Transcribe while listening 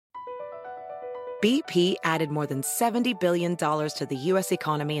BP added more than $70 billion to the U.S.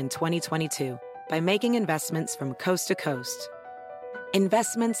 economy in 2022 by making investments from coast to coast.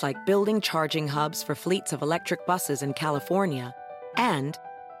 Investments like building charging hubs for fleets of electric buses in California and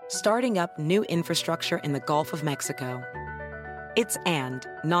starting up new infrastructure in the Gulf of Mexico. It's and,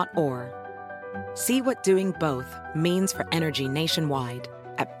 not or. See what doing both means for energy nationwide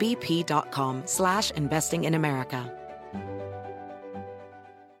at bp.com/investing in America.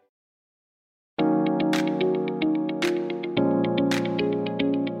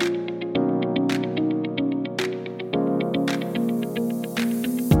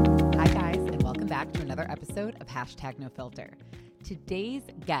 Episode of #NoFilter. Today's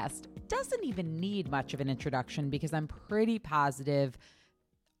guest doesn't even need much of an introduction because I'm pretty positive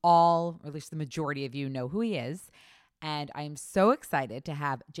all, or at least the majority of you, know who he is. And I'm so excited to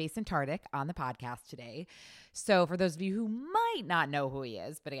have Jason Tartick on the podcast today. So for those of you who might not know who he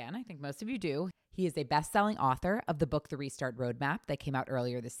is, but again, I think most of you do, he is a best-selling author of the book, The Restart Roadmap, that came out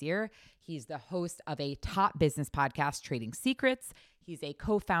earlier this year. He's the host of a top business podcast, Trading Secrets. He's a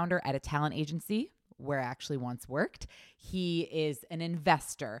co-founder at a talent agency where I actually once worked. He is an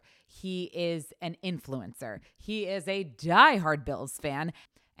investor. He is an influencer. He is a diehard Bills fan.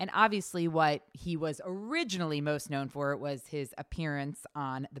 And obviously what he was originally most known for was his appearance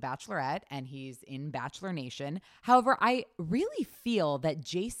on The Bachelorette, and he's in Bachelor Nation. However, I really feel that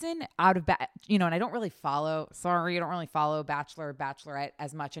Jason and I don't really follow Bachelor, Bachelorette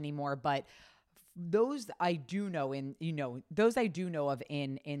as much anymore, but those I do know of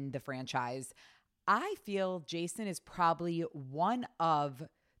in the franchise. I feel Jason is probably one of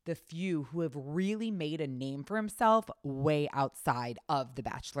the few who have really made a name for himself way outside of the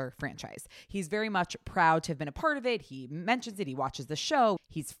Bachelor franchise. He's very much proud to have been a part of it. He mentions it. He watches the show.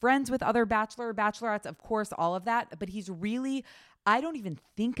 He's friends with other bachelorettes, of course, all of that. But he's really, I don't even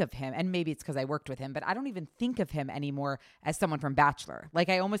think of him, and maybe it's because I worked with him, but I don't even think of him anymore as someone from Bachelor. Like,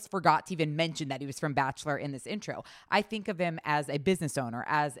 I almost forgot to even mention that he was from Bachelor in this intro. I think of him as a business owner,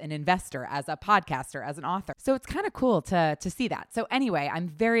 as an investor, as a podcaster, as an author. So it's kind of cool to see that. So anyway, I'm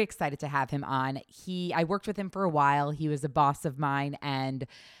very excited to have him on. I worked with him for a while. He was a boss of mine, and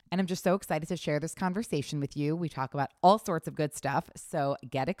I'm just so excited to share this conversation with you. We talk about all sorts of good stuff, so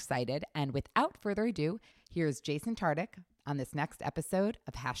get excited. And without further ado, here's Jason Tartick on this next episode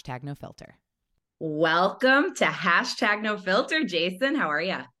of #NoFilter. Welcome to #NoFilter, Jason. How are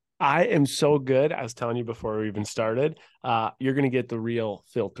you? I am so good. I was telling you before we even started, you're going to get the real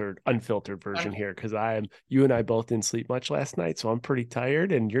unfiltered version here, because you and I both didn't sleep much last night, so I'm pretty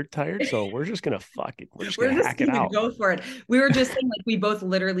tired and you're tired. So we're just going to We're just going to hack it out. Go for it. We were just saying, like, we both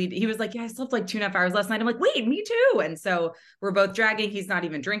literally, he was like, yeah, I slept like 2.5 hours last night. I'm like, wait, me too. And so we're both dragging. He's not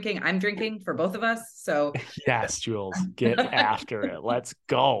even drinking. I'm drinking for both of us. So yes, Jules, get after it. Let's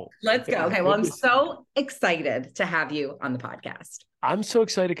go. Let's go. Okay. Well, I'm so excited to have you on the podcast. I'm so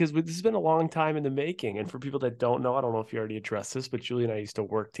excited because this has been a long time in the making. And for people that don't know, I don't know if you already addressed this, but Julie and I used to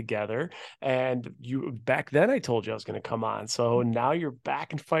work together. And back then I told you I was going to come on. So now you're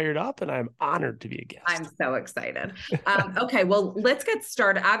back and fired up, and I'm honored to be a guest. I'm so excited. Okay, well, let's get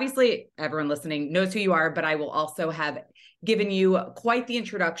started. Obviously, everyone listening knows who you are, but I will also have given you quite the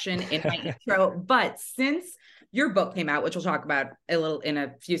introduction in my intro. But since your book came out, which we'll talk about in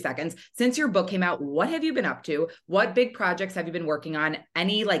a few seconds. Since your book came out, what have you been up to? What big projects have you been working on?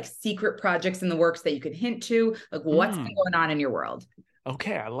 Any like secret projects in the works that you could hint to? Like, what's been going on in your world?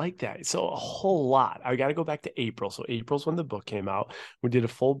 Okay, I like that. So a whole lot. I got to go back to April. So April's when the book came out. We did a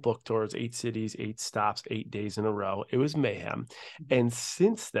full book tour. It was 8 cities, 8 stops, 8 days in a row. It was mayhem. And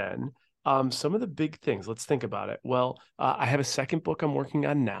since then, some of the big things, let's think about it. Well, I have a second book I'm working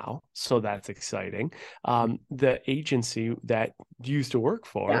on now, so that's exciting. The agency that you used to work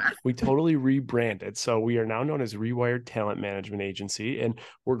for, we totally rebranded. So we are now known as Rewired Talent Management Agency, and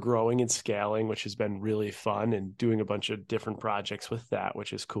we're growing and scaling, which has been really fun, and doing a bunch of different projects with that,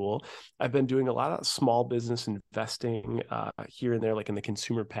 which is cool. I've been doing a lot of small business investing here and there, like in the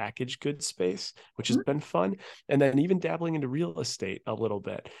consumer packaged goods space, which has been fun. And then even dabbling into real estate a little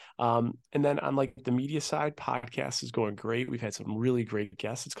bit. And then on like the media side, podcast is going great. We've had some really great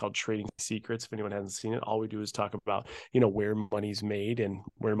guests. It's called Trading Secrets. If anyone hasn't seen it, all we do is talk about, where money's made and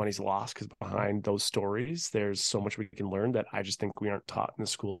where money's lost, because behind those stories, there's so much we can learn that I just think we aren't taught in the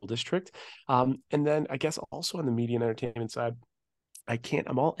school district. And then I guess also on the media and entertainment side,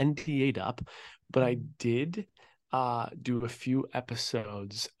 I'm all NDA'd up, but I did do a few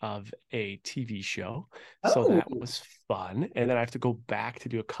episodes of a TV show. So that was fun. And then I have to go back to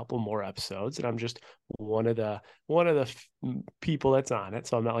do a couple more episodes, and I'm just one of the people that's on it.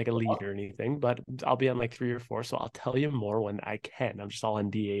 So I'm not like a lead or anything, but I'll be on like 3 or 4. So I'll tell you more when I can. I'm just all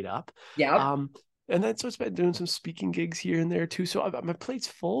NDA'd up. Yeah. And then so it's been doing some speaking gigs here and there too. So my plate's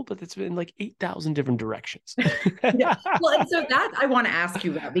full, but it's been like 8,000 different directions. Yeah. Well, and so that I want to ask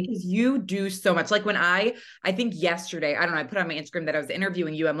you about, because you do so much. Like when I think yesterday, I don't know, I put on my Instagram that I was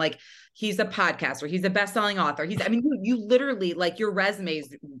interviewing you. I'm like, he's a podcaster, he's a best-selling author. I mean, you literally, like, your resume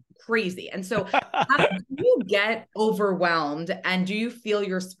is crazy. And so how do you get overwhelmed, and do you feel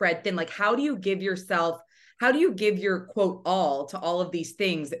you're spread thin? Like, how do you give your quote all to all of these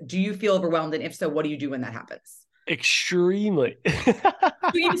things? Do you feel overwhelmed? And if so, what do you do when that happens? Extremely.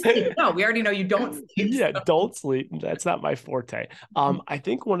 You sleep? No, we already know you don't sleep. Yeah, don't sleep. That's not my forte. I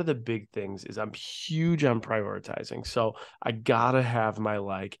think one of the big things is I'm huge on prioritizing. So I gotta have my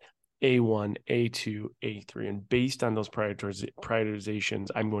like A1, A2, A3, and based on those prioritizations,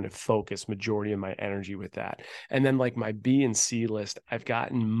 I'm going to focus majority of my energy with that. And then like my B and C list, I've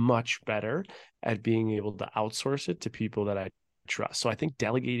gotten much better at being able to outsource it to people that I trust. So I think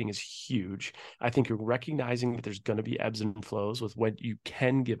delegating is huge. I think you're recognizing that there's going to be ebbs and flows with what you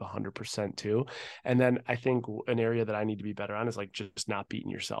can give 100% to. And then I think an area that I need to be better on is like just not beating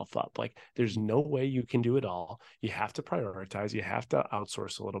yourself up. Like there's no way you can do it all. You have to prioritize, you have to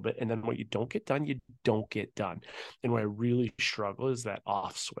outsource a little bit. And then what you don't get done, you don't get done. And where I really struggle is that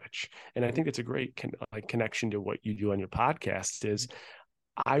off switch. And I think it's a great connection to what you do on your podcast is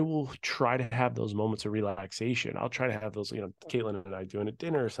I will try to have those moments of relaxation. I'll try to have those, Caitlin and I doing a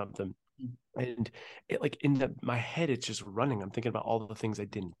dinner or something. And it like my head, it's just running. I'm thinking about all the things I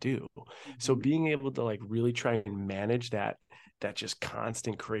didn't do. So being able to like really try and manage that just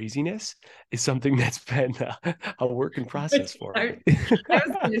constant craziness is something that's been a work in process for me. I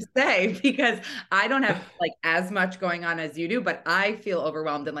was going to say, because I don't have like as much going on as you do, but I feel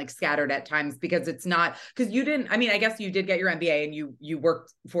overwhelmed and like scattered at times because it's not, because you didn't, I mean, I guess you did get your MBA and you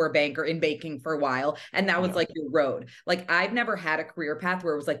worked for a bank or in banking for a while. And that was like your road. Like I've never had a career path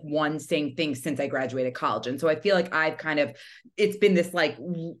where it was like one same thing since I graduated college. And so I feel like I've it's been this like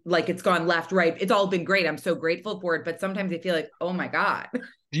it's gone left, right. It's all been great. I'm so grateful for it. But sometimes I feel like, oh my God.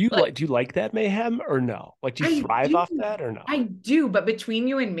 Do you like that mayhem or no? Like, do you thrive off that or no? I do, but between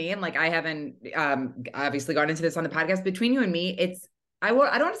you and me, and like I haven't obviously gone into this on the podcast, between you and me, I don't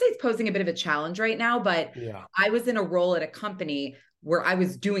want to say it's posing a bit of a challenge right now, but yeah. I was in a role at a company where I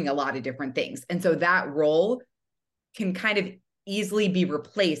was doing a lot of different things. And so that role can kind of easily be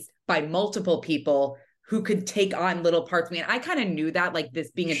replaced by multiple people who could take on little parts of me. And I kind of knew that, like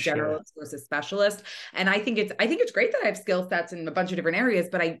this being a generalist versus specialist. And I think it's great that I have skill sets in a bunch of different areas,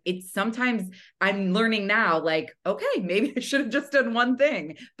 but it's sometimes I'm learning now, like, okay, maybe I should have just done one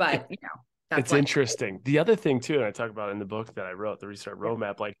thing, but it's interesting. The other thing too, and I talk about in the book that I wrote, the Restart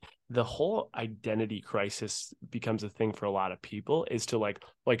Roadmap, like the whole identity crisis becomes a thing for a lot of people is to like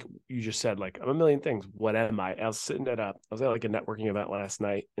you just said, like, I'm a million things. What am I? I was at like a networking event last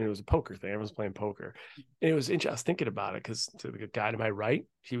night and it was a poker thing. Everyone's playing poker. And it was interesting. I was thinking about it because the guy to my right,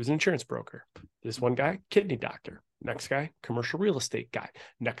 he was an insurance broker. This one guy, kidney doctor. Next guy, commercial real estate guy.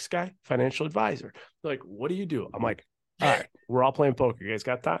 Next guy, financial advisor. They're like, what do you do? I'm like, all right, we're all playing poker. You guys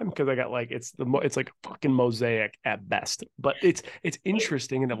got time? Because I got like it's like a fucking mosaic at best. But it's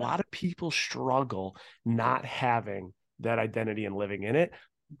interesting, and a lot of people struggle not having that identity and living in it.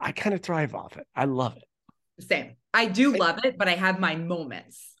 I kind of thrive off it. I love it. Same. I do love it, but I have my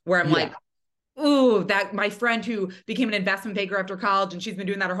moments where I'm like, ooh, that my friend who became an investment banker after college and she's been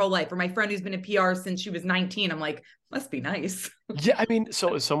doing that her whole life, or my friend who's been in PR since she was 19. I'm like, must be nice. Yeah. I mean,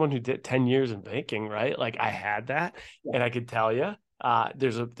 so as someone who did 10 years in banking, right? Like I had that and I could tell you,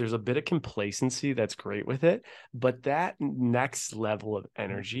 there's a bit of complacency that's great with it, but that next level of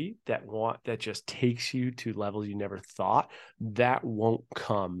energy that just takes you to levels you never thought, that won't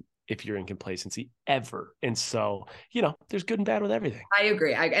come if you're in complacency ever. And so, there's good and bad with everything. I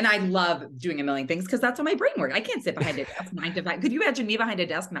agree. And I love doing a million things because that's how my brain works. I can't sit behind a desk 9 to 5. Could you imagine me behind a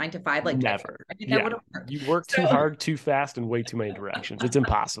desk 9 to 5? Like never. You work too hard, too fast, and way too many directions. It's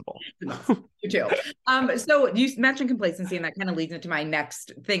impossible. You too. So you mentioned complacency, and that kind of leads into my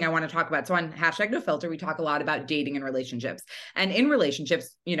next thing I want to talk about. So on #NoFilter, we talk a lot about dating and relationships. And in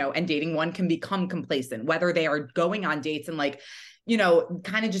relationships, and dating, one can become complacent, whether they are going on dates and like,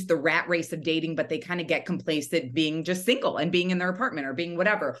 kind of just the rat race of dating, but they kind of get complacent being just single and being in their apartment or being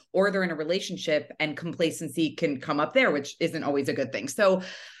whatever, or they're in a relationship and complacency can come up there, which isn't always a good thing. So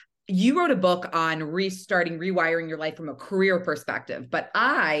you wrote a book on rewiring your life from a career perspective, but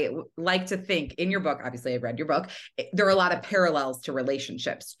I like to think in your book, obviously I read your book, there are a lot of parallels to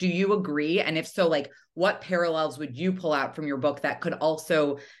relationships. Do you agree? And if so, like what parallels would you pull out from your book that could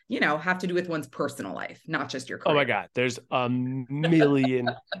also, have to do with one's personal life, not just your career. Oh my God, there's a million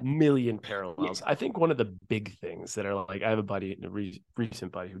parallels. I think one of the big things that are like, I have a buddy, a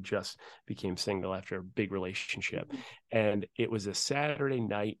recent buddy, who just became single after a big relationship. And it was a Saturday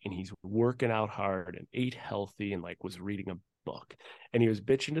night and he's working out hard and ate healthy and like was reading a book. And he was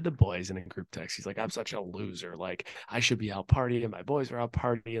bitching to the boys in a group text. He's like, I'm such a loser. Like, I should be out partying. My boys are out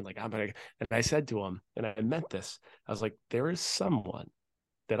partying. Like, and I said to him, and I meant this, I was like, there is someone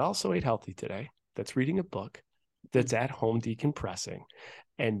that also ate healthy today, that's reading a book, that's at home decompressing,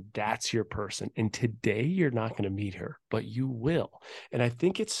 and that's your person. And today you're not going to meet her, but you will. And I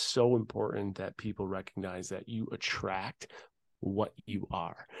think it's so important that people recognize that you attract what you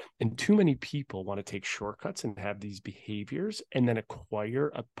are. And too many people want to take shortcuts and have these behaviors and then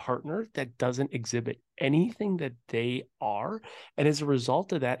acquire a partner that doesn't exhibit anything that they are. And as a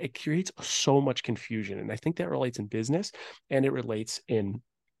result of that, it creates so much confusion. And I think that relates in business and it relates in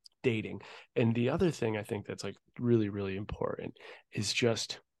dating. And the other thing I think that's like really, really important is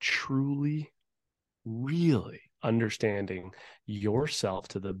just truly, really understanding yourself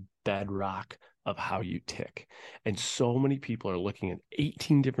to the bedrock of how you tick. And so many people are looking in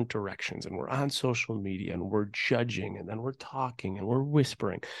 18 different directions, and we're on social media and we're judging, and then we're talking and we're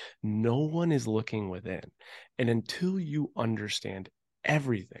whispering. No one is looking within. And until you understand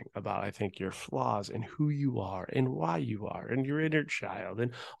everything about, I think, your flaws and who you are and why you are and your inner child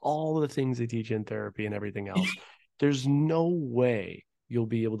and all the things they teach in therapy and everything else, there's no way you'll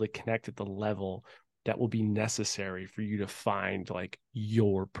be able to connect at the level that will be necessary for you to find like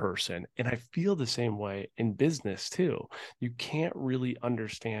your person. And I feel the same way in business too. You can't really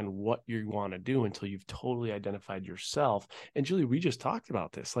understand what you want to do until you've totally identified yourself. And Julie, we just talked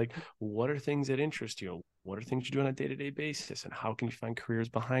about this. Like, what are things that interest you? What are things you do on a day-to-day basis? And how can you find careers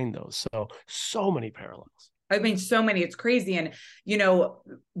behind those? So many parallels. I mean, so many, it's crazy. And,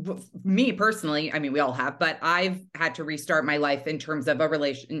 me personally, I mean, we all have, but I've had to restart my life in terms of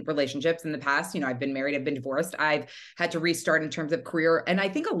relationships in the past. I've been married, I've been divorced. I've had to restart in terms of career. And I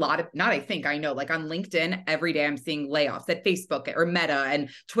think I know, like on LinkedIn, every day I'm seeing layoffs at Facebook or Meta and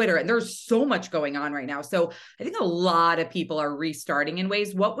Twitter, and there's so much going on right now. So I think a lot of people are restarting in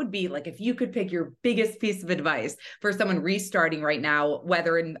ways. What would be like, if you could pick your biggest piece of advice for someone restarting right now,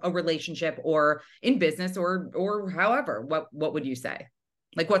 whether in a relationship or in business or however, what would you say?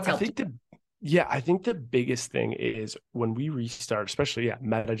 Like, what's helped? I think the biggest thing is when we restart, especially,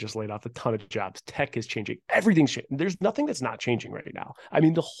 Meta just laid off a ton of jobs. Tech is changing. Everything's changing. There's nothing that's not changing right now. I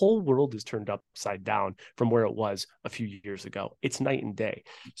mean, the whole world is turned upside down from where it was a few years ago. It's night and day.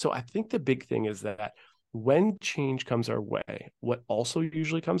 So I think the big thing is that when change comes our way, what also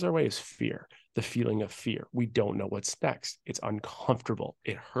usually comes our way is fear, the feeling of fear. We don't know what's next. It's uncomfortable.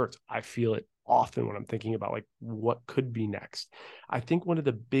 It hurts. I feel it often when I'm thinking about like what could be next. I think one of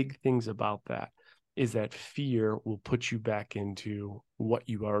the big things about that is that fear will put you back into what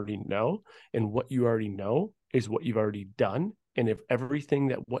you already know, and what you already know is what you've already done. And if everything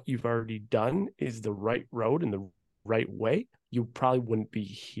that what you've already done is the right road and the right way, you probably wouldn't be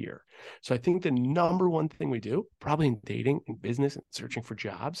here. So I think the number one thing we do, probably in dating and business and searching for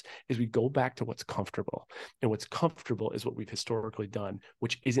jobs, is we go back to what's comfortable. And what's comfortable is what we've historically done,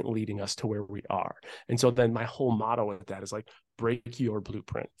 which isn't leading us to where we are. And so then my whole motto with that is like, break your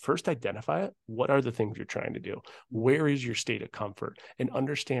blueprint. First, identify it. What are the things you're trying to do? Where is your state of comfort? And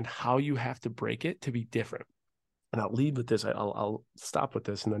understand how you have to break it to be different. And I'll leave with this. I'll stop with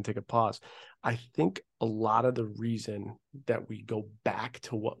this and then take a pause. I think a lot of the reason that we go back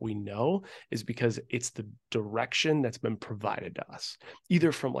to what we know is because it's the direction that's been provided to us,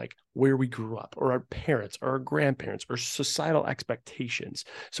 either from like where we grew up or our parents or our grandparents or societal expectations.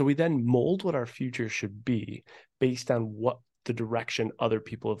 So we then mold what our future should be based on what the direction other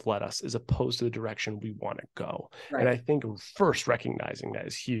people have led us, as opposed to the direction we want to go. Right. And I think first, recognizing that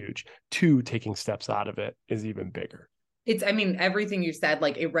is huge. Two, taking steps out of it is even bigger. Everything you said,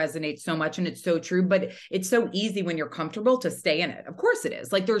 like it resonates so much and it's so true, but it's so easy when you're comfortable to stay in it. Of course it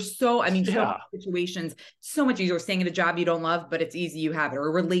is. Like there's so many situations, so much easier staying at a job you don't love, but it's easy you have it, or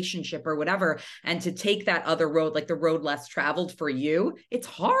a relationship or whatever. And to take that other road, like the road less traveled for you, it's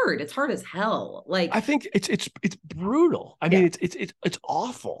hard. It's hard as hell. Like, I think it's brutal. I mean, it's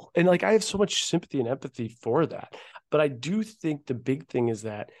awful. And like, I have so much sympathy and empathy for that. But I do think the big thing is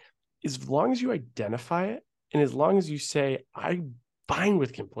that as long as you identify it, and as long as you say, I'm fine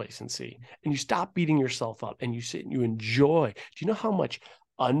with complacency, and you stop beating yourself up and you sit and you enjoy, do you know how much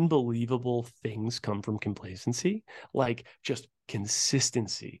unbelievable things come from complacency, like just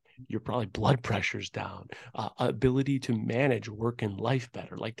consistency. Your probably blood pressure's down, ability to manage work and life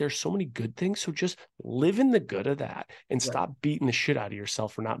better. Like there's so many good things. So just live in the good of that and stop beating the shit out of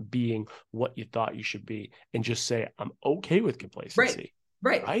yourself for not being what you thought you should be, and just say, I'm okay with complacency.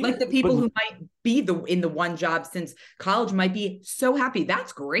 Right. Like the people who might be in the one job since college might be so happy.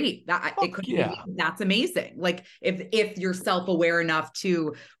 That's great. It could be, that's amazing. Like if you're self-aware enough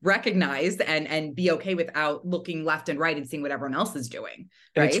to recognize and be okay without looking left and right and seeing what everyone else is doing.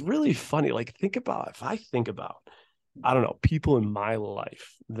 Right. And it's really funny. Like if I think about, I don't know, people in my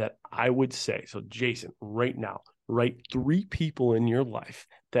life that I would say, so Jason, right now, write 3 people in your life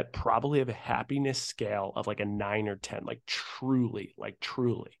that probably have a happiness scale of like a 9 or 10, like truly.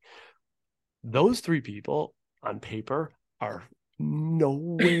 Those 3 people on paper are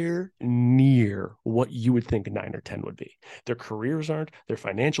nowhere near what you would think a 9 or 10 would be. Their careers aren't, their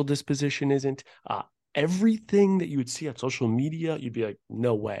financial disposition isn't, everything that you would see on social media, you'd be like,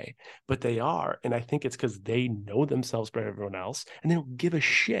 no way. But they are. And I think it's because they know themselves better than everyone else, and they don't give a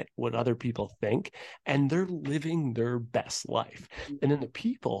shit what other people think, and they're living their best life. And then the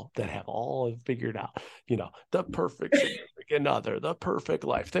people that have all figured out, the perfect significant other, the perfect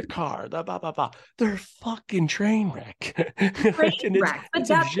life, the car, the blah, blah, blah, they're fucking train wreck.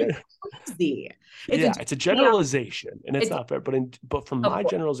 It's a generalization, and it's not fair. But from my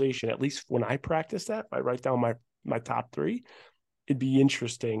generalization, at least when I practice that, I write down my top 3. It'd be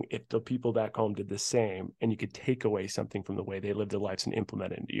interesting if the people back home did the same, and you could take away something from the way they live their lives and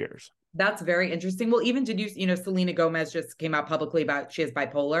implement it into yours. That's very interesting. Well, even did you Selena Gomez just came out publicly about she has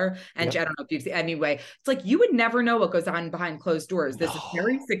bipolar, and I don't know if you've seen, anyway, it's like you would never know what goes on behind closed doors. This is a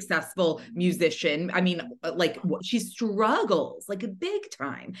very successful musician. I mean, like she struggles like a big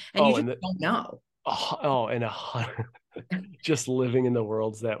time, and you just don't know. Just living in the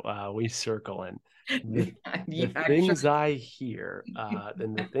worlds that we circle in. The things I hear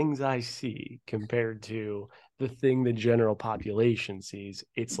and the things I see compared to the thing the general population sees,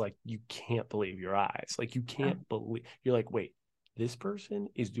 it's like you can't believe your eyes. Like you can't believe, you're like, wait, this person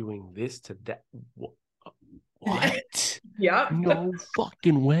is doing this to that. What? No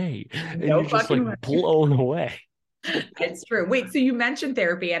fucking way. And you're just like blown away. It's true. Wait, so you mentioned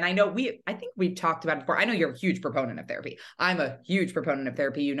therapy, and I think we've talked about it before. I know you're a huge proponent of therapy. I'm a huge proponent of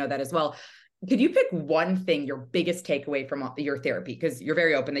therapy. You know that as well. Could you pick one thing, your biggest takeaway from your therapy? Because you're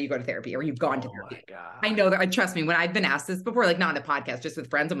very open that you go to therapy or you've gone to therapy. I know that. Trust me, when I've been asked this before, like not on the podcast, just with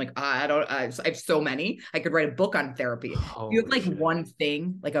friends, I'm like, I have so many. I could write a book on therapy. You have like one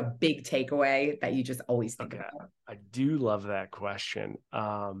thing, like a big takeaway that you just always think about. I do love that question.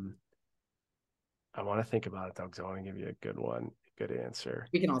 I want to think about it though, because I want to give you a good one, good answer.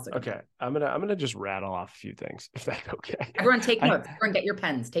 We can also. Okay, I'm gonna just rattle off a few things, if that's okay. Everyone take notes. Everyone get your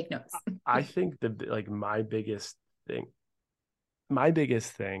pens. Take notes. I think my biggest thing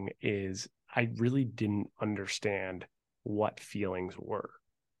is I really didn't understand what feelings were.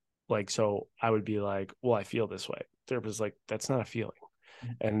 Like, so I would be like, well, I feel this way. Therapist is like, that's not a feeling.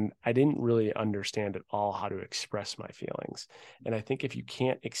 And I didn't really understand at all how to express my feelings. And I think if you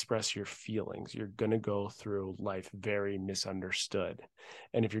can't express your feelings, you're going to go through life very misunderstood.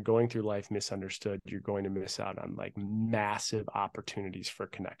 And if you're going through life misunderstood, you're going to miss out on like massive opportunities for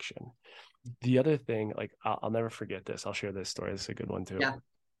connection. The other thing, like I'll never forget this. I'll share this story. This is a good one too. Yeah.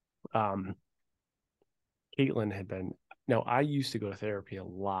 Caitlin I used to go to therapy a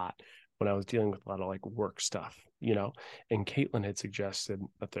lot when I was dealing with a lot of like work stuff, and Caitlin had suggested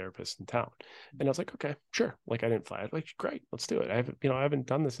a therapist in town. And I was like, okay, sure. Like I didn't fly it. Like, great, let's do it. I haven't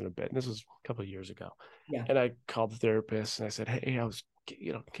done this in a bit. And this was a couple of years ago. Yeah. And I called the therapist and I said, hey,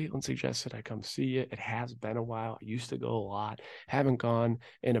 Caitlin suggested I come see you. It has been a while. I used to go a lot, haven't gone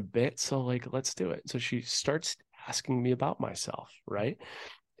in a bit. So like, let's do it. So she starts asking me about myself. Right.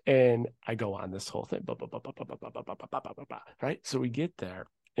 And I go on this whole thing, right? So we get there.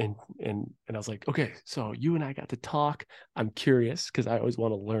 And I was like, okay, so you and I got to talk. I'm curious because I always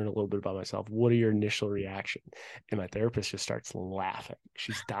want to learn a little bit about myself. What are your initial reaction? And my therapist just starts laughing.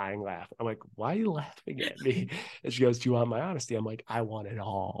 She's dying laughing. I'm like, why are you laughing at me? And she goes, do you want my honesty? I'm like, I want it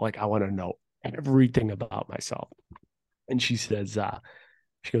all. Like, I want to know everything about myself. And she says,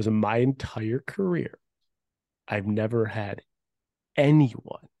 she goes, in my entire career, I've never had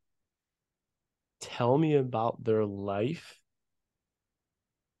anyone tell me about their life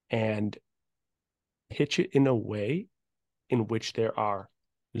and pitch it in a way in which there are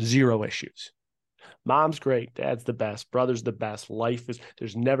zero issues. Mom's great, dad's the best, brother's the best,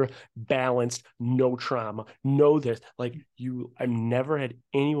 there's never balanced, no trauma, no this. Like I've never had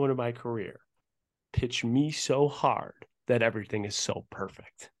anyone in my career pitch me so hard that everything is so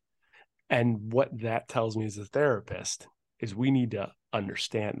perfect. And what that tells me as a therapist is we need to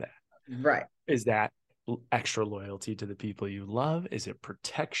understand that. Right. Is that extra loyalty to the people you love? Is it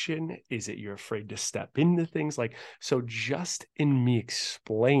protection? Is it you're afraid to step into things? Like, so just in me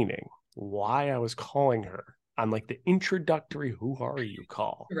explaining why I was calling her on like the introductory "who are you"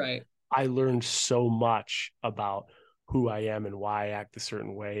 call, Right. I learned so much about who I am and why I act a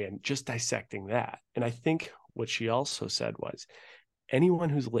certain way, and just dissecting that. And I think what she also said was, anyone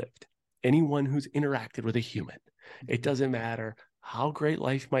who's lived, anyone who's interacted with a human, it doesn't matter how great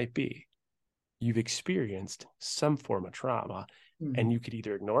life might be, you've experienced some form of trauma, and you could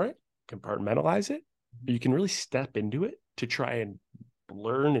either ignore it, compartmentalize it, or you can really step into it to try and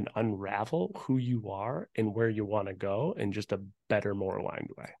learn and unravel who you are and where you want to go in just a better, more aligned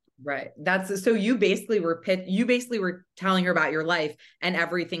way. Right. That's so you basically were telling her about your life and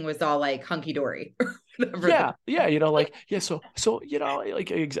everything was all like hunky dory. Yeah. You know, like, yeah. So, you know,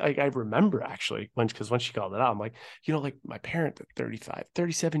 like I remember actually when she called it out, I'm like, you know, like my parents, 35,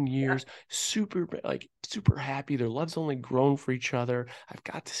 37 years, super happy. Their love's only grown for each other. I've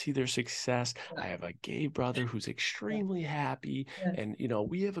got to see their success. I have a gay brother who's extremely happy, and, you know,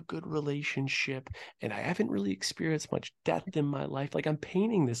 we have a good relationship, and I haven't really experienced much death in my life. Like, I'm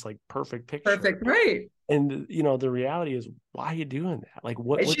painting this like perfect picture. Perfect. Right. And, you know, the reality is, why are you doing that? Like,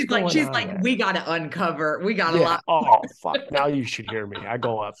 what's going on? She's like, we got to uncover. We got a lot. Oh, fuck. Now you should hear me. I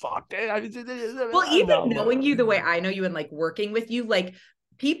go, fuck. Well, even knowing you the way I know you and like working with you, like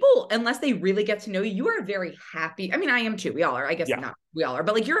people, unless they really get to know you, you are a very happy. I mean, I am too. We all are. I guess not we all are,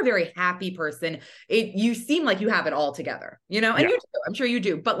 but like you're a very happy person. You seem like you have it all together, you know, and you do. I'm sure you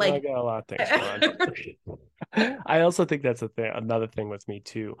do. But like, I got a lot of things going on. I also think that's another thing with me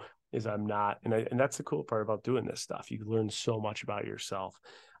too, is I'm not, and that's the cool part about doing this stuff. You learn so much about yourself.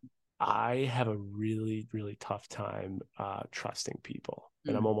 I have a really, really tough time trusting people,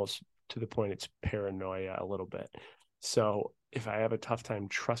 and I'm almost to the point it's paranoia a little bit. So if I have a tough time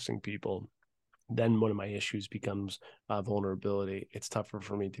trusting people, then one of my issues becomes vulnerability. It's tougher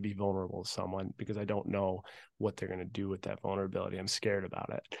for me to be vulnerable to someone because I don't know what they're going to do with that vulnerability. I'm scared about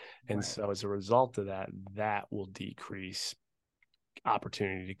it. And so as a result of that, that will decrease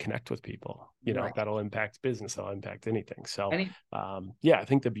opportunity to connect with people. You know, that'll impact business, that'll impact anything. So I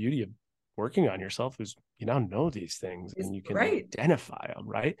think the beauty of working on yourself is you now know these things and you can identify them.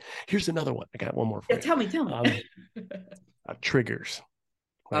 Right. Here's another one. I got one more for you. Tell me. Triggers.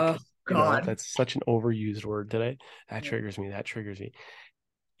 Like, you know, that's such an overused word today. That triggers me.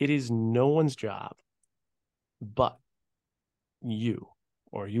 It is no one's job but you,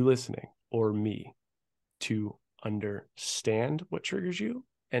 or you listening, or me, to understand what triggers you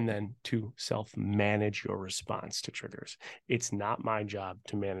and then to self-manage your response to triggers. It's not my job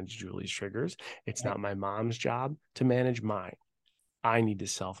to manage Julie's triggers. It's not my mom's job to manage mine. I need to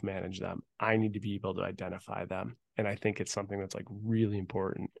self-manage them. I need to be able to identify them. And I think it's something that's like really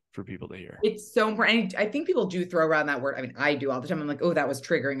important for people to hear. It's so important. I think people do throw around that word. I mean, I do all the time. I'm like, oh, that was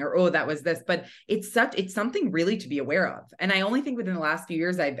triggering, or, oh, that was this, but it's something really to be aware of. And I only think within the last few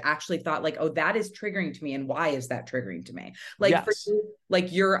years, I've actually thought like, oh, that is triggering to me. And why is that triggering to me? Like for you,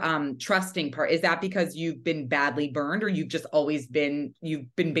 like your trusting part, is that because you've been badly burned, or you've been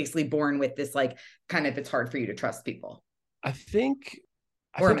basically born with this, like, kind of, it's hard for you to trust people? I think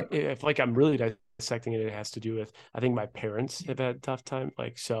if like I'm really dissecting it, it has to do with, I think my parents have had a tough time.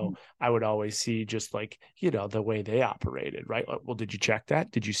 Like, so I would always see just like, you know, the way they operated, right? Well, did you check that?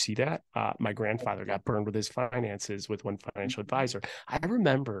 Did you see that? My grandfather got burned with his finances with one financial advisor. I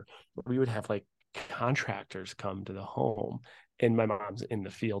remember we would have like contractors come to the home, and my mom's in the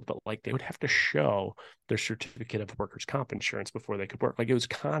field, but like they would have to show their certificate of workers' comp insurance before they could work. Like, it was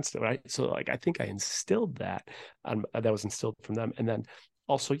constant, right? So like, I think I instilled that, that was instilled from them. And then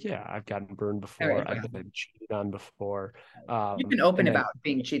also, I've gotten burned before. I've been cheated on before. You've been open about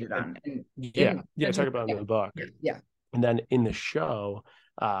being cheated on. I talk about it in the book. Yeah. And then in the show,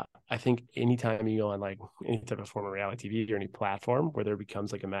 I think anytime you go on like any type of form of reality TV or any platform where there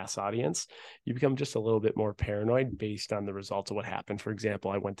becomes like a mass audience, you become just a little bit more paranoid based on the results of what happened. For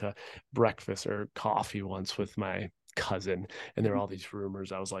example, I went to breakfast or coffee once with my cousin, and there were all these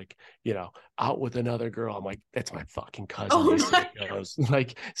rumors. I was like, you know, out with another girl. I'm like, that's my fucking cousin.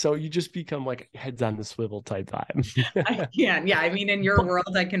 Like, so you just become like heads on the swivel type vibe. I can. Yeah. I mean, in your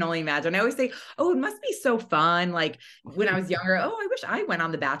world, I can only imagine. I always say, oh, it must be so fun. Like when I was younger, oh, I wish I went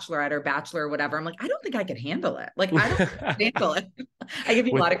on The Bachelorette or Bachelor or whatever. I'm like, I don't think I could handle it. Like, I don't handle it. I give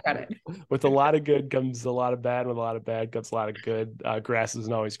you a lot of credit. With a lot of good comes a lot of bad. With a lot of bad comes a lot of good. Grass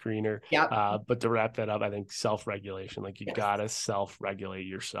isn't always greener. Yeah. But to wrap that up, I think self-regulation self-regulation. Like you gotta self-regulate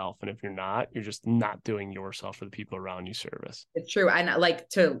yourself. And if you're not, you're just not doing yourself or the people around you service. It's true. And like,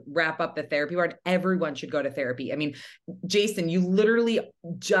 to wrap up the therapy part, everyone should go to therapy. I mean, Jason, you literally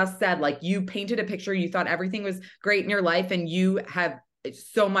just said, like, you painted a picture, you thought everything was great in your life, and you have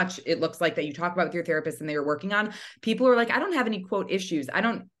so much, it looks like, that you talk about with your therapist and they're working on. People are like, I don't have any quote issues.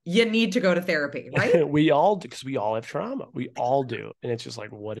 You need to go to therapy, right? We all do, because we all have trauma. We all do. And it's just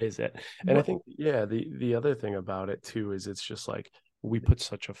like, what is it? And I think, the other thing about it too, is it's just like, we put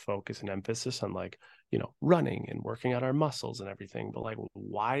such a focus and emphasis on, like, running and working out our muscles and everything. But like,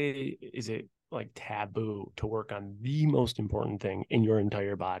 why is it like taboo to work on the most important thing in your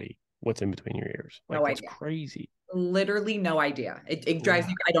entire body? What's in between your ears? Like, No that's idea. crazy. Literally no idea. It drives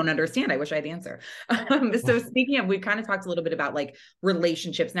me. I don't understand. I wish I had the answer. So speaking of, we kind of talked a little bit about like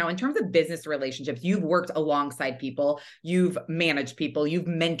relationships. Now, in terms of business relationships, you've worked alongside people, you've managed people, you've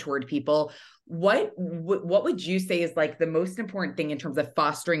mentored people. What would you say is like the most important thing in terms of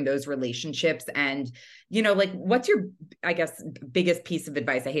fostering those relationships? And, like, what's your, I guess, biggest piece of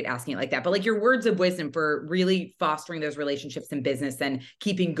advice? I hate asking it like that, but like your words of wisdom for really fostering those relationships in business and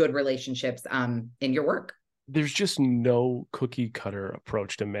keeping good relationships in your work. There's just no cookie cutter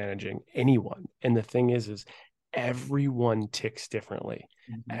approach to managing anyone. And the thing is everyone ticks differently.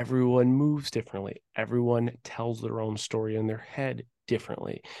 Mm-hmm. Everyone moves differently. Everyone tells their own story in their head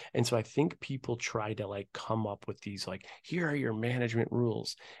differently. And so I think people try to like come up with these, like, here are your management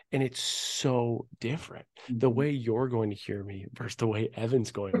rules. And it's so different. Mm-hmm. The way you're going to hear me versus the way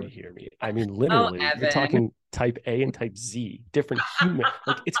Evan's going to hear me. I mean, literally, you're talking type A and type Z, different human.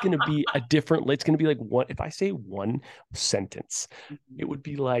 Like, it's going to be it's going to be like one, if I say one sentence, it would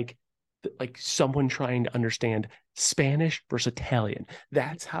be like someone trying to understand Spanish versus Italian.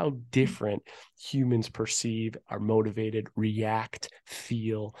 That's how different humans perceive, are motivated, react,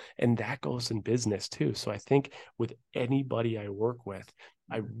 feel. And that goes in business too. So I think with anybody I work with,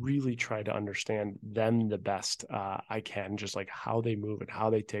 I really try to understand them the best I can, just like how they move and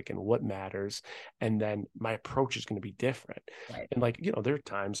how they tick and what matters. And then my approach is going to be different. Right. And like, there are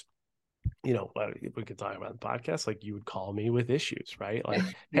times, if we could talk about the podcast, like you would call me with issues, right? Like,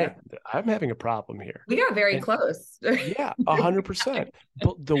 hey, I'm having a problem here. We got very close. 100%.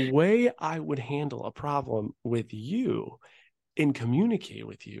 But the way I would handle a problem with you and communicate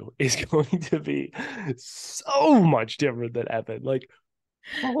with you is going to be so much different than Evan. Like,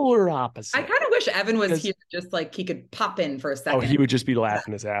 polar opposite. I kind of wish Evan was here, just like he could pop in for a second. Oh, he would just be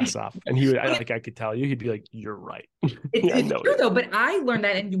laughing his ass off. And he would, I could tell you, he'd be like, you're right. It's true though, but I learned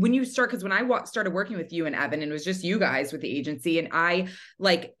that. And when you because when I started working with you and Evan, and it was just you guys with the agency, and I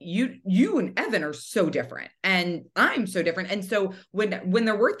like you and Evan are so different and I'm so different. And so when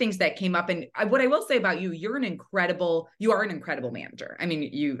there were things that came up, and what I will say about you, you are an incredible manager. I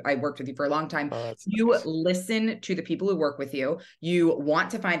mean, I worked with you for a long time. You listen to the people who work with you. You want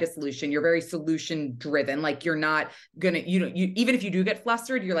to find a solution. You're very solution driven. Like, you're not gonna, even if you do get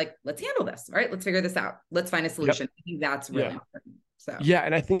flustered, you're like, let's handle this. All right, let's figure this out. Let's find a solution. Yep. I think that's really important. So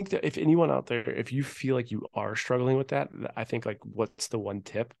and I think that if anyone out there, if you feel like you are struggling with that, I think like, what's the one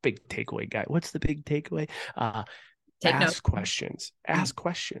tip? Big takeaway, guy. What's the big takeaway? Ask questions. Ask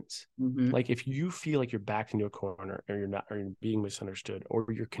questions. Mm-hmm. Like, if you feel like you're backed into a corner, or you're being misunderstood, or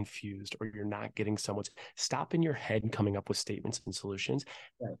you're confused, or you're not getting stop in your head and coming up with statements and solutions.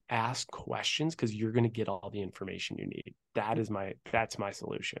 Right. Ask questions, because you're going to get all the information you need. That's my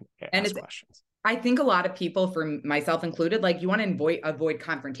solution. Ask questions. I think a lot of people, for myself included, like, you want to avoid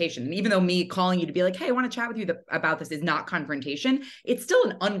confrontation. And even though me calling you to be like, hey, I want to chat with you about this is not confrontation, it's still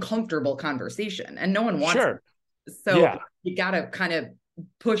an uncomfortable conversation, and no one wants it. So you got to kind of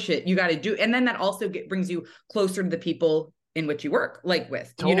push it. You got to do. And then that also brings you closer to the people in which you work, like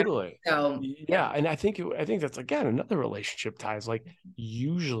with. Totally. So, And I think that's, again, another relationship ties. Like,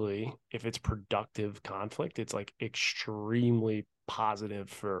 usually if it's productive conflict, it's like extremely positive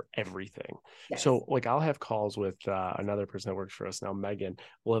for everything. Yes. So like, I'll have calls with another person that works for us now, Megan.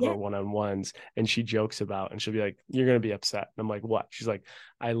 We'll have our one-on-ones, and she jokes about, and she'll be like, you're going to be upset. And I'm like, what? She's like,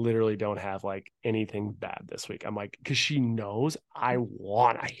 I literally don't have like anything bad this week. I'm like, because she knows I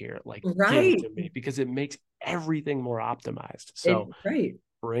want to hear it, like, give it to me, because it makes everything more optimized. So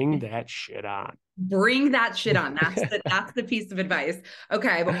bring that shit on. Bring that shit on. That's the piece of advice.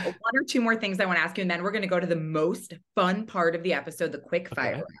 Okay, but one or two more things I want to ask you, and then we're going to go to the most fun part of the episode, the quick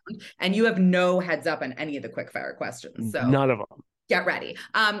fire round. And you have no heads up on any of the quick fire questions. So none of them. Get ready.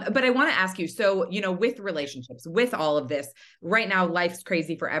 But I want to ask you, so, with relationships, with all of this right now, life's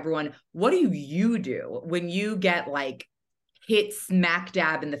crazy for everyone. What do you do when you get like hit smack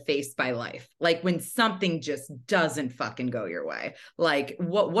dab in the face by life? Like, when something just doesn't fucking go your way, like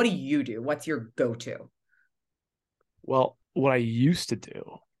what do you do? What's your go-to? Well, what I used to do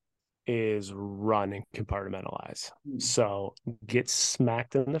is run and compartmentalize. So get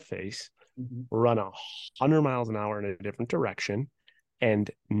smacked in the face, run 100 miles an hour in a different direction, and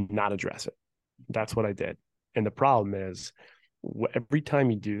not address it. That's what I did. And the problem is, every time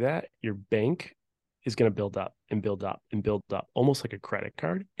you do that, your bank is going to build up and build up and build up, almost like a credit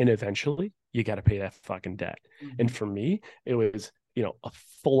card. And eventually you got to pay that fucking debt. And for me, it was, a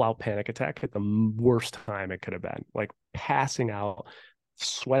full out panic attack at the worst time it could have been, like passing out,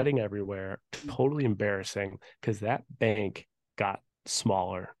 sweating everywhere, totally embarrassing, because that bank got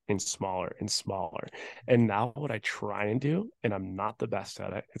smaller and smaller and smaller. And now what I try and do, and I'm not the best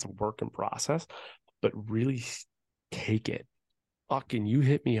at it, it's a work in process, but really take it. Fucking, you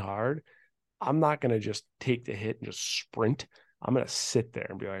hit me hard, I'm not going to just take the hit and just sprint. I'm going to sit there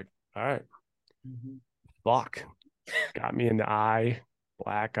and be like, all right, fuck, got me in the eye,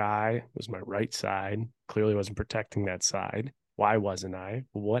 black eye, was my right side, clearly wasn't protecting that side. Why wasn't I?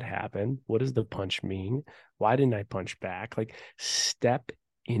 What happened? What does the punch mean? Why didn't I punch back? Like, step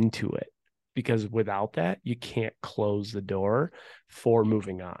into it, because without that, you can't close the door for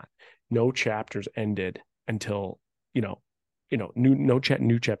moving on. No chapters ended until, new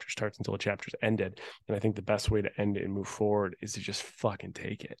chapter starts until a chapter's ended. And I think the best way to end it and move forward is to just fucking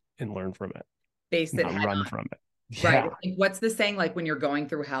take it and learn from it. Face it, not run from it. Right. Yeah. What's the saying? Like, when you're going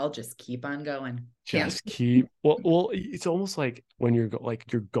through hell, just keep on going. Just keep. Well, it's almost like when you're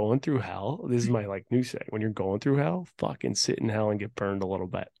going through hell. This is my new saying. When you're going through hell, fucking sit in hell and get burned a little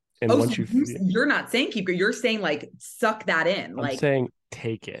bit. And once so you're not saying keep. You're saying suck that in. I'm saying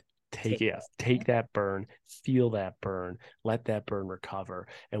take it. Take that burn, feel that burn, let that burn recover.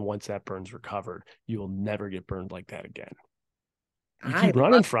 And once that burn's recovered, you will never get burned like that again. You keep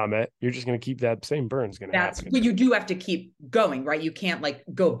running from it, you're just going to keep that same burn's going to happen. But you do have to keep going, right? You can't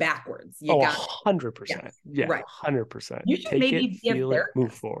go backwards. You 100%. Yeah, right. 100%. You should maybe feel it,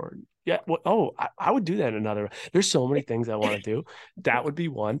 move forward. Yeah. Well, I would do that there's so many things I want to do. That would be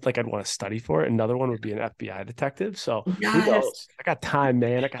one. I'd want to study for it. Another one would be an FBI detective. So who knows? I got time,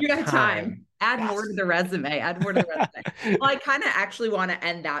 man. You got time. Add more to the resume. Well, I kind of actually want to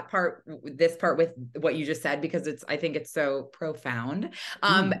end this part with what you just said, because I think it's so profound.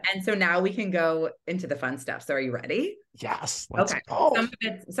 And so now we can go into the fun stuff. So are you ready? Yes. Let's go.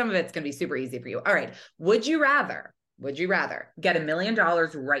 Some of it's going to be super easy for you. All right. Would you rather get $1 million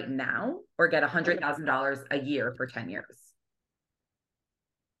right now or get $100,000 a year for 10 years?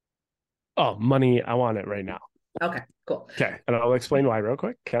 Oh, money. I want it right now. Okay, cool. Okay. And I'll explain why real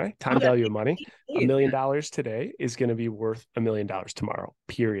quick. Can I? Time value of money. $1 million today is going to be worth $1 million tomorrow,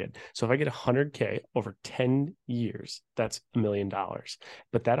 period. So if I get 100K over 10 years, that's $1 million.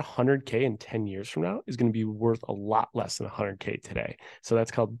 But that 100K in 10 years from now is going to be worth a lot less than 100K today. So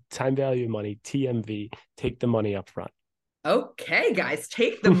that's called time value of money, TMV. Take the money up front. Okay, guys,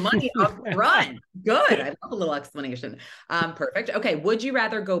 take the money up front. Good. I love a little explanation. Perfect. Okay. Would you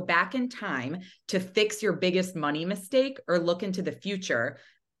rather go back in time to fix your biggest money mistake or look into the future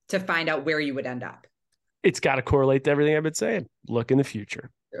to find out where you would end up? It's got to correlate to everything I've been saying. Look in the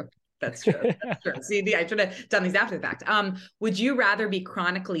future. That's true. That's true. See, I should have done these after the fact. Would you rather be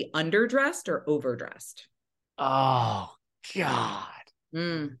chronically underdressed or overdressed? Oh, God.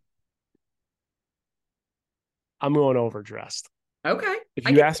 I'm going overdressed. Okay. If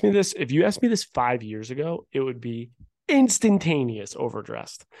you asked me this 5 years ago, it would be instantaneous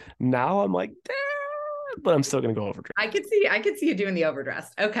overdressed. Now I'm like, but I'm still going to go overdressed. I could see you doing the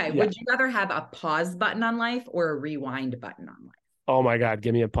overdressed. Okay. Yeah. Would you rather have a pause button on life or a rewind button on life? Oh my God.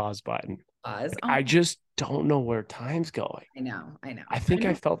 Give me a pause button. Pause. Oh. I just don't know where time's going. I know. I think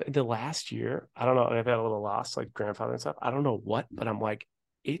I felt the last year, I don't know. I've had a little loss, like grandfather and stuff. I don't know what, but I'm like,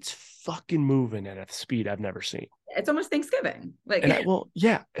 it's fucking moving at a speed I've never seen. It's almost Thanksgiving.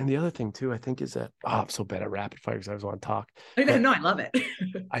 And the other thing too, I think, is that I'm so bad at rapid fire because I always want to talk. No, I love it.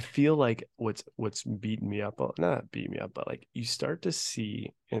 I feel like what's beating me up, not beating me up, but you start to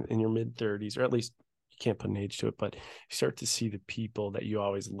see in your mid 30s, or at least you can't put an age to it, but you start to see the people that you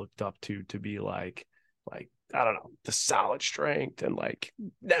always looked up to be like I don't know, the solid strength and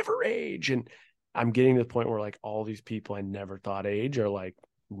never age. And I'm getting to the point where all these people I never thought age are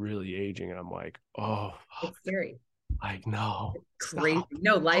really aging, and I'm like, oh, it's scary. No, it's crazy.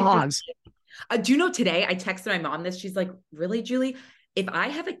 No, life. Do you know, today I texted my mom this. She's like, really, Julie? If I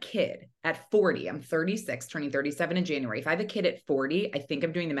have a kid at 40, I'm 36, turning 37 in January. If I have a kid at 40, I think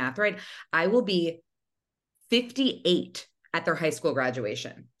I'm doing the math right, I will be 58 at their high school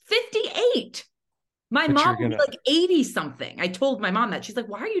graduation. 58. My mom was 80 something. I told my mom that. She's like,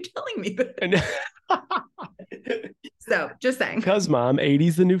 why are you telling me this? So just saying. Because mom,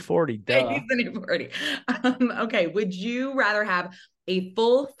 80's the new 40. Duh. 80's the new 40. Okay. Would you rather have a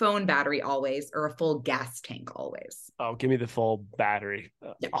full phone battery always or a full gas tank always? Oh, give me the full battery.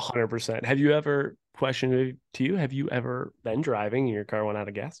 Yeah. 100%. Have you ever, question to you, have you ever been driving and your car went out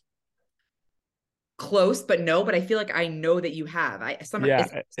of gas? Close, but no, but I feel like I know that you have.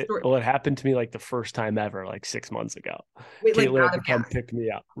 It happened to me like the first time ever, like 6 months ago. Wait, like Caitlin out had to of come gas. pick me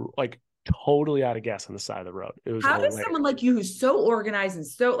up, like totally out of gas on the side of the road. It was How does hilarious. someone like you who's so organized and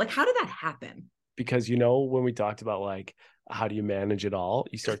so like, how did that happen? Because when we talked about like how do you manage it all,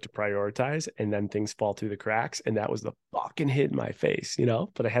 you start to prioritize and then things fall through the cracks. And that was the fucking hit in my face,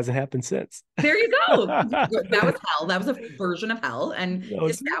 but it hasn't happened since. There you go. That was hell. That was a version of hell. And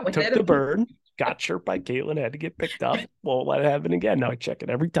you sat with took it. the burn, got chirped by Caitlin, had to get picked up. Won't let it happen again. Now I check it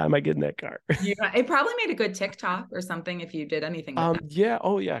every time I get in that car. It probably made a good TikTok or something if you did anything with that. Yeah.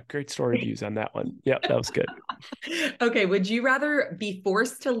 Oh yeah. Great story views on that one. Yep. That was good. Okay. Would you rather be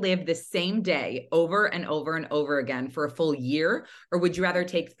forced to live the same day over and over and over again for a full year, or would you rather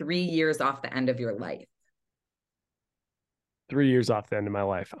take 3 years off the end of your life? 3 years off the end of my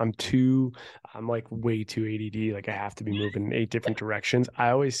life. I'm like way too ADD. Like I have to be moving in 8 different directions. I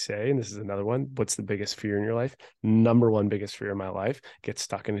always say, and this is another one, what's the biggest fear in your life? Number one biggest fear in my life, get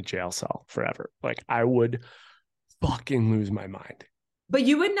stuck in a jail cell forever. Like I would fucking lose my mind. But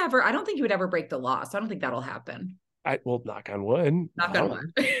you would never, I don't think you would ever break the law. So I don't think that'll happen. Well, knock on wood. Knock on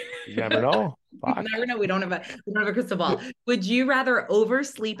wood. You never know. You never know. We don't have a crystal ball. Would you rather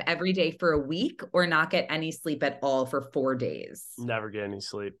oversleep every day for a week or not get any sleep at all for 4 days? Never get any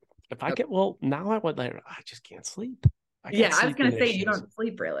sleep. If I now I just can't sleep. I was going to say you don't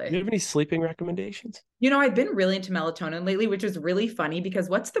sleep really. Do you have any sleeping recommendations? I've been really into melatonin lately, which is really funny because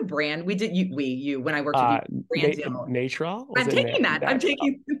what's the brand when I worked with you? Natrol? I'm taking that. I'm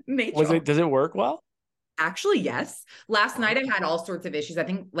taking Natrol. Does it work well? Actually, yes. Last night I had all sorts of issues. I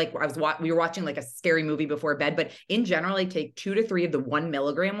think like we were watching like a scary movie before bed, but in general, I take 2 to 3 of the 1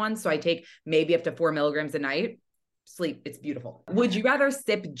 milligram ones. So I take maybe up to 4 milligrams a night. Sleep. It's beautiful. Would you rather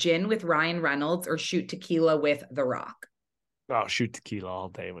sip gin with Ryan Reynolds or shoot tequila with The Rock? Oh, shoot tequila all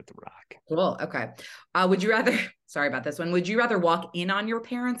day with The Rock. Cool. Okay. Would you rather, sorry about this one. Would you rather walk in on your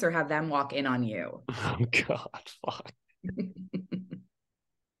parents or have them walk in on you? Oh God, fuck.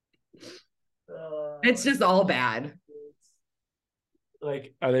 It's just all bad.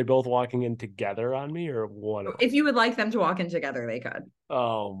 Like, are they both walking in together on me or one? If you would like them to walk in together, they could.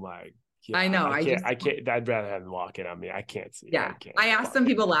 Oh my God. I know. I can't. I'd rather have them walk in on me. I can't see. Yeah. I asked some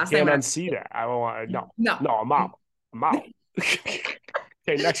people last time. I can't unsee that. I don't want. No. I'm out. Okay.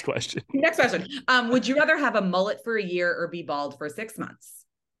 Next question. Would you rather have a mullet for a year or be bald for 6 months?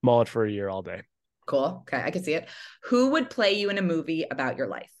 Mullet for a year all day. Cool. Okay. I can see it. Who would play you in a movie about your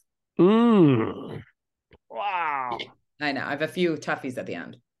life? Wow. I know. I have a few toughies at the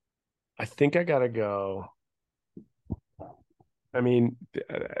end. I think I gotta go. I mean,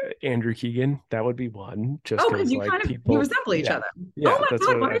 Andrew Keegan, that would be one. Just because you like you resemble each other. Yeah, oh my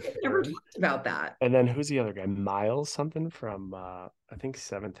God, why have we never talked about that? And then who's the other guy? Miles something from I think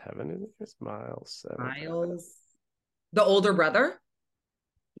Seventh Heaven. Is Miles? Miles, the older brother.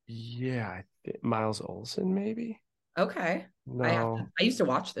 Yeah, Miles Olsen, maybe. Okay. No, I used to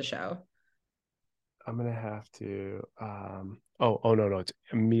watch the show. I'm gonna have to. No, it's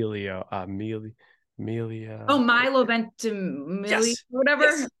Emilio. Amelia. Oh, Milo Ventimiglia, yes.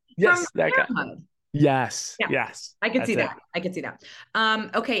 Whatever. Yes, that guy. Yes. Yeah. Yes. I could see that. I could see that.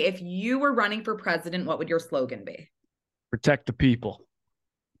 Okay, if you were running for president, what would your slogan be? Protect the people.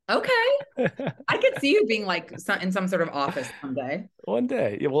 Okay. I could see you being like in some sort of office someday. One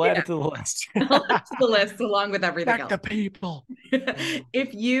day. Yeah, we'll add it to the list. To the list along with everything else. Protect the people.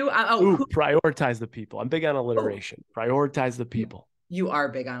 If you prioritize the people. I'm big on alliteration. Prioritize the people. You are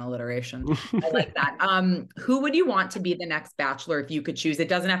big on alliteration. I like that. Who would you want to be the next Bachelor if you could choose? It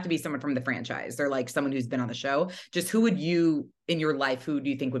doesn't have to be someone from the franchise or like someone who's been on the show. Just who would you in your life, who do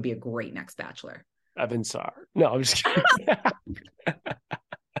you think would be a great next Bachelor? Evan Saar. No, I'm just kidding.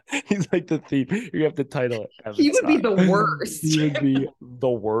 He's like the thief. You have to title it. Evan he would Saar. be the worst. He would be the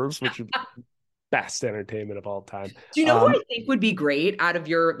worst, which would be best entertainment of all time. Do you know who I think would be great out of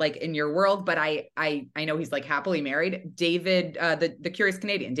your like in your world? But I know he's like happily married. David, the Curious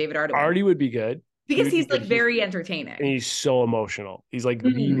Canadian, David Artie. Artie would be good because he's like very entertaining. And he's so emotional. He's like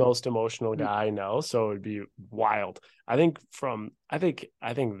the most emotional guy I know. So it would be wild. I think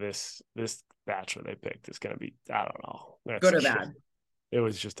this Bachelor they picked is gonna be, I don't know. Good or bad? it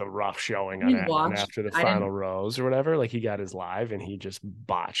was just a rough showing You on watched? after the I final didn't. rose or whatever. Like he got his live and he just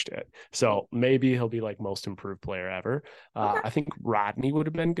botched it. So maybe he'll be like most improved player ever. Okay. I think Rodney would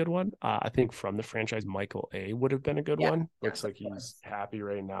have been a good one. I think from the franchise, Michael A would have been a good Yeah. one. Yes, Looks like of he's course. happy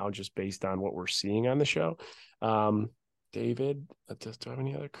right now just based on what we're seeing on the show. David, do I have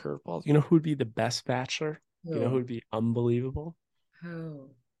any other curveballs? You know who would be the best bachelor? You know who would be unbelievable? Who?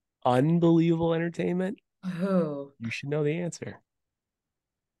 Unbelievable entertainment? Who? You should know the answer.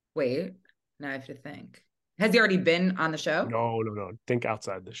 Wait, now I have to think. Has he already been on the show? No. Think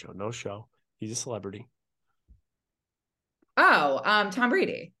outside the show. No show. He's a celebrity. Oh, Tom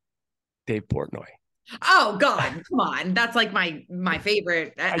Brady. Dave Portnoy. Oh God, come on. That's like my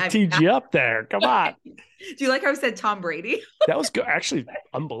favorite. I teed you up there. Come on. Do you like how I said Tom Brady? That was good. Actually,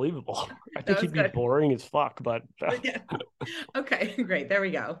 unbelievable. I think he'd be good. boring as fuck, but Yeah. Okay, great. There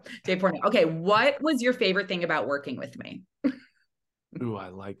we go. Dave Portnoy. Okay, what was your favorite thing about working with me? ooh, I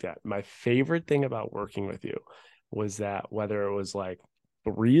like that. My favorite thing about working with you was that whether it was like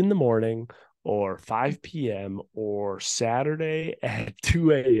 3 a.m. or 5 p.m. or Saturday at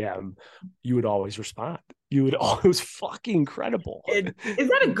 2 a.m., you would always respond. It was fucking incredible. Is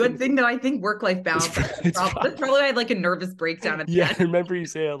that a good thing though? I think work-life balance. That's probably why I had like a nervous breakdown at the end. I remember you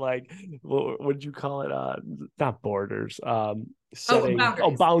saying like, what did you call it? Not borders. Setting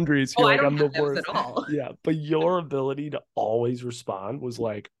boundaries. You're I like, don't I'm have the those worst. at all. Yeah, but your ability to always respond was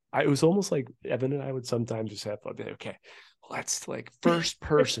like, it was almost like Evan and I would sometimes just have to be okay. Let's like first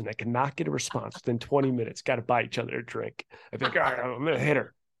person that cannot get a response within 20 minutes, got to buy each other a drink. I think, all right, I'm gonna hit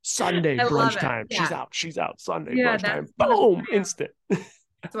her. Sunday brunch time. Yeah. She's out. Sunday brunch time. Boom, instant.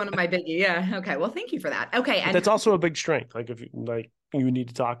 That's one of my biggie. Yeah. Okay. Well, thank you for that. Okay. And that's also a big strength. Like if you need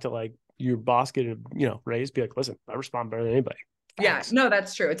to talk to like your boss, get a raise, be like, listen, I respond better than anybody. Thanks. Yeah, no,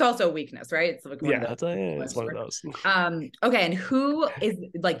 that's true. It's also a weakness, right? It's like it's one of those. Okay. And who is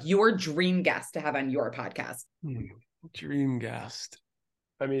like your dream guest to have on your podcast? Dream guest.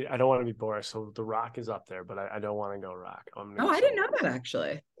 I mean, I don't want to be boring. So The Rock is up there, but I don't want to go Rock. I didn't know that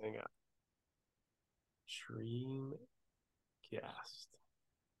actually. Hang on. Dream guest.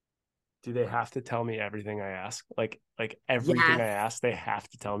 Do they have to tell me everything I ask? Like everything I ask, they have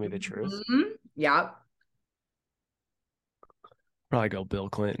to tell me the truth? Mm-hmm. Yeah. Probably go Bill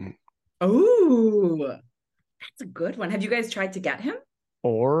Clinton. Oh, that's a good one. Have you guys tried to get him?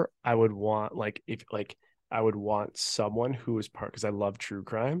 Or I would want I would want someone who is part, because I love true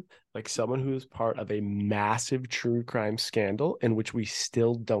crime, like someone who is part of a massive true crime scandal in which we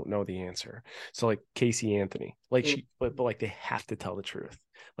still don't know the answer. So like Casey Anthony, like but like they have to tell the truth.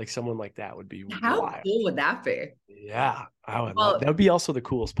 Like someone like that would be How wild. cool would that be? Yeah, I would love that. Would be also the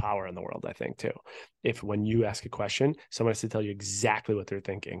coolest power in the world, I think, too. If when you ask a question, someone has to tell you exactly what they're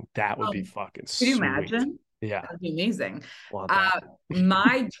thinking. That would be fucking sweet. Could you imagine? Yeah. That'd be amazing.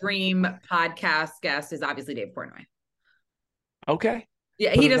 My dream podcast guest is obviously Dave Portnoy. Okay.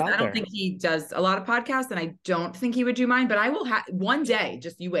 Yeah, he doesn't. I don't think he does a lot of podcasts, and I don't think he would do mine, but I will have one day.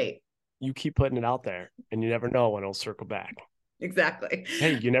 Just you wait. You keep putting it out there, and you never know when it'll circle back. Exactly.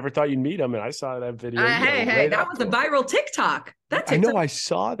 Hey, you never thought you'd meet him, and I saw that video. Hey, that was a viral TikTok. I know, I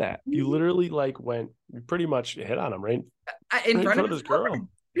saw that. You literally you pretty much hit on him, right? In front of his girl.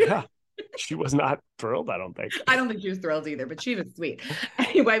 Yeah. She was not thrilled, I don't think. I don't think she was thrilled either, but she was sweet.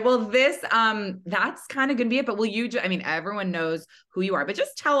 Anyway, well, that's kind of going to be it. But will you, everyone knows who you are, but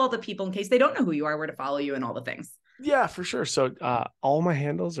just tell all the people in case they don't know who you are, where to follow you and all the things. Yeah, for sure. So all my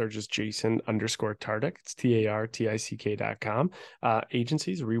handles are just Jason_Tartick. It's TARTICK.com.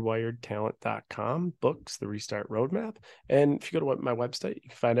 Agencies, rewiredtalent.com. Books, The Restart Roadmap. And if you go to my website, you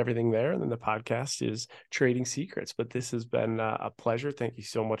can find everything there. And then the podcast is Trading Secrets. But this has been a pleasure. Thank you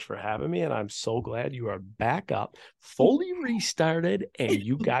so much for having me. And I'm so glad you are back up, fully restarted, and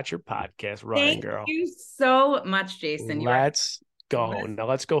you got your podcast running, girl. Thank you so much, Jason. Let's go. Now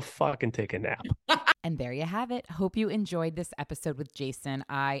let's go fucking take a nap. And there you have it. Hope you enjoyed this episode with Jason.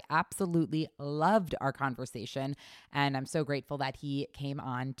 I absolutely loved our conversation, and I'm so grateful that he came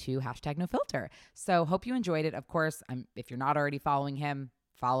on to #NoFilter. So hope you enjoyed it. Of course, if you're not already following him,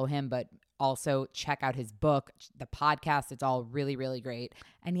 follow him, but also check out his book, the podcast. It's all really, really great.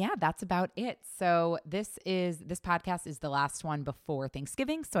 And yeah, that's about it. So this podcast is the last one before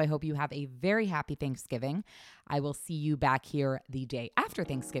Thanksgiving. So I hope you have a very happy Thanksgiving. I will see you back here the day after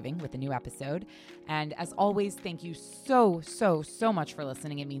Thanksgiving with a new episode. And as always, thank you so, so, so much for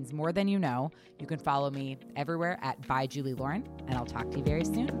listening. It means more than you know. You can follow me everywhere at By Julie Lauren, and I'll talk to you very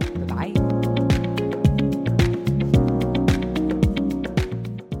soon. Bye-bye.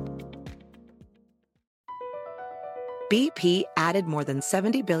 BP added more than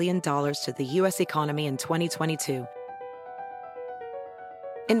 $70 billion to the U.S. economy in 2022.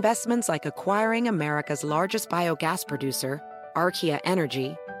 Investments like acquiring America's largest biogas producer, Archaea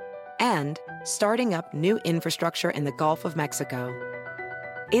Energy, and starting up new infrastructure in the Gulf of Mexico.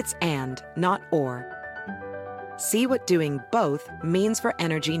 It's and, not or. See what doing both means for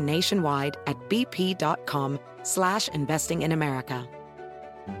energy nationwide at bp.com/investing in America.